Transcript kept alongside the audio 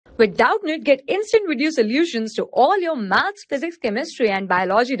With Doubtnut, get instant video solutions to all your maths, physics, chemistry, and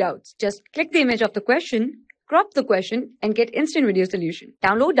biology doubts. Just click the image of the question, crop the question, and get instant video solution.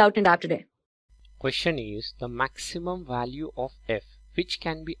 Download Doubtnut app today. Question is the maximum value of f which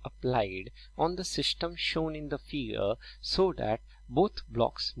can be applied on the system shown in the figure so that both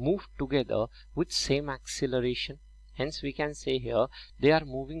blocks move together with same acceleration. Hence we can say here they are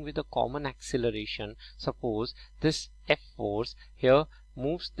moving with a common acceleration. Suppose this F force here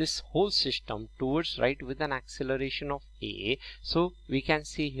moves this whole system towards right with an acceleration of a. So we can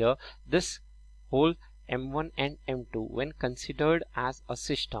see here this whole m1 and m2 when considered as a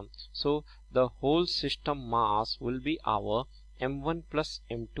system. So the whole system mass will be our m1 plus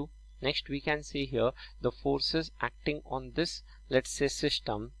m2. Next we can see here the forces acting on this, let's say,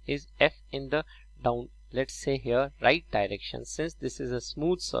 system is F in the down, let's say here right direction. Since this is a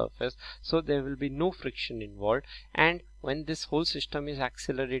smooth surface, so there will be no friction involved, and when this whole system is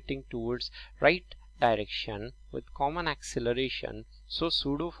accelerating towards right direction with common acceleration, so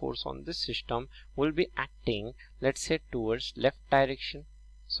pseudo force on this system will be acting, let's say, towards left direction.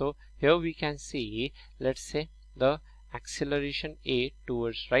 So here we can see, let's say, the acceleration A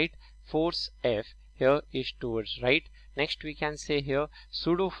towards right, force F here is towards right. Next we can say here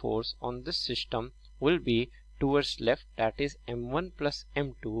pseudo force on this system will be towards left, that is m1 plus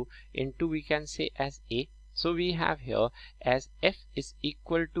m2 into we can say as A. So we have here as F is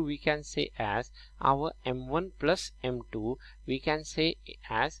equal to we can say as our m1 plus m2 we can say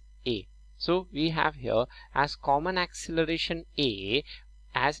as A. So we have here as common acceleration A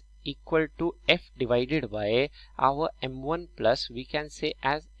as equal to F divided by our m1 plus we can say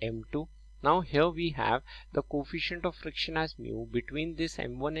as m2. Now here we have the coefficient of friction as mu between this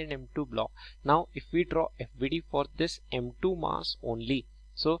m1 and m2 block. Now if we draw FBD for this m2 mass only,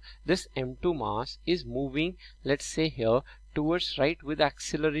 so this m2 mass is moving, let's say here towards right with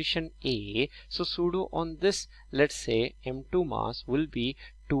acceleration a. So pseudo on this, let's say, m2 mass will be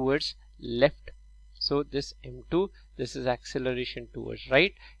towards left. So this m2, this is acceleration towards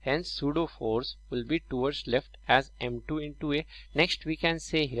right, hence pseudo force will be towards left as m2 into a. Next we can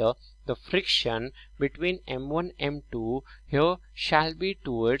say here the friction between m1 m2 here shall be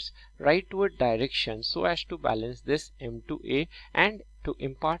towards rightward direction so as to balance this m2a and to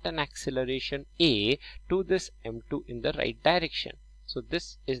impart an acceleration a to this m2 in the right direction. So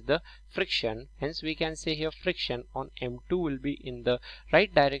this is the friction, hence we can say here friction on m2 will be in the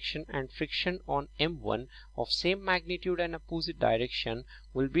right direction and friction on m1 of same magnitude and opposite direction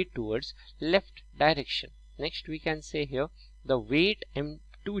will be towards left direction. Next we can say here the weight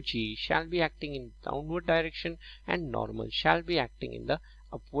m2g shall be acting in downward direction and normal shall be acting in the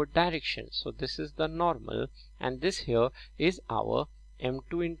upward direction. So this is the normal and this here is our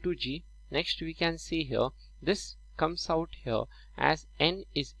m2 into g. Next we can see here this comes out here as n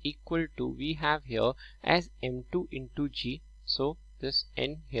is equal to we have here as m2 into g. So this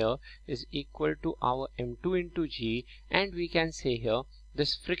n here is equal to our m2 into g, and we can say here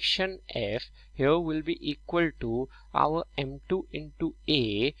this friction F here will be equal to our m2 into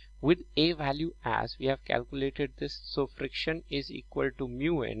a with a value as we have calculated this. So friction is equal to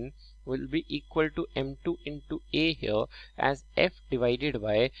mu n will be equal to m2 into a here as F divided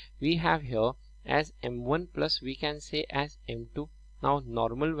by we have here as m1 plus we can say as m2. Now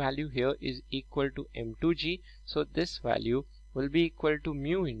normal value here is equal to m2g, so this value will be equal to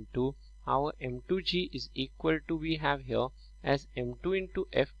mu into our m2g is equal to we have here as m2 into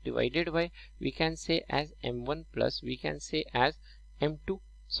F divided by we can say as m1 plus we can say as m2.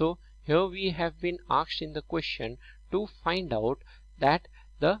 So here we have been asked in the question to find out that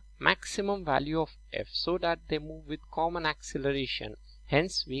the maximum value of F so that they move with common acceleration.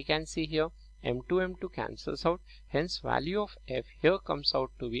 Hence we can see here m2 cancels out, hence value of F here comes out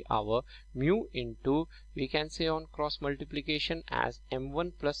to be our mu into we can say on cross multiplication as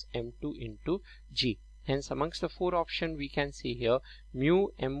m1 plus m2 into g. Hence amongst the four options we can see here mu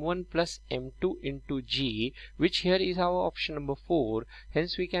m1 plus m2 into g, which here is our option number 4.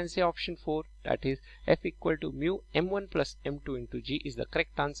 Hence we can say option 4, that is F equal to mu m1 plus m2 into g is the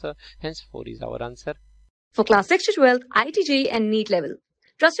correct answer. Hence 4 is our answer. For class 6 to 12, IIT JEE and NEET level.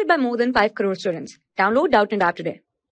 Trusted by more than 5 crore students. Download Doubtnut app today.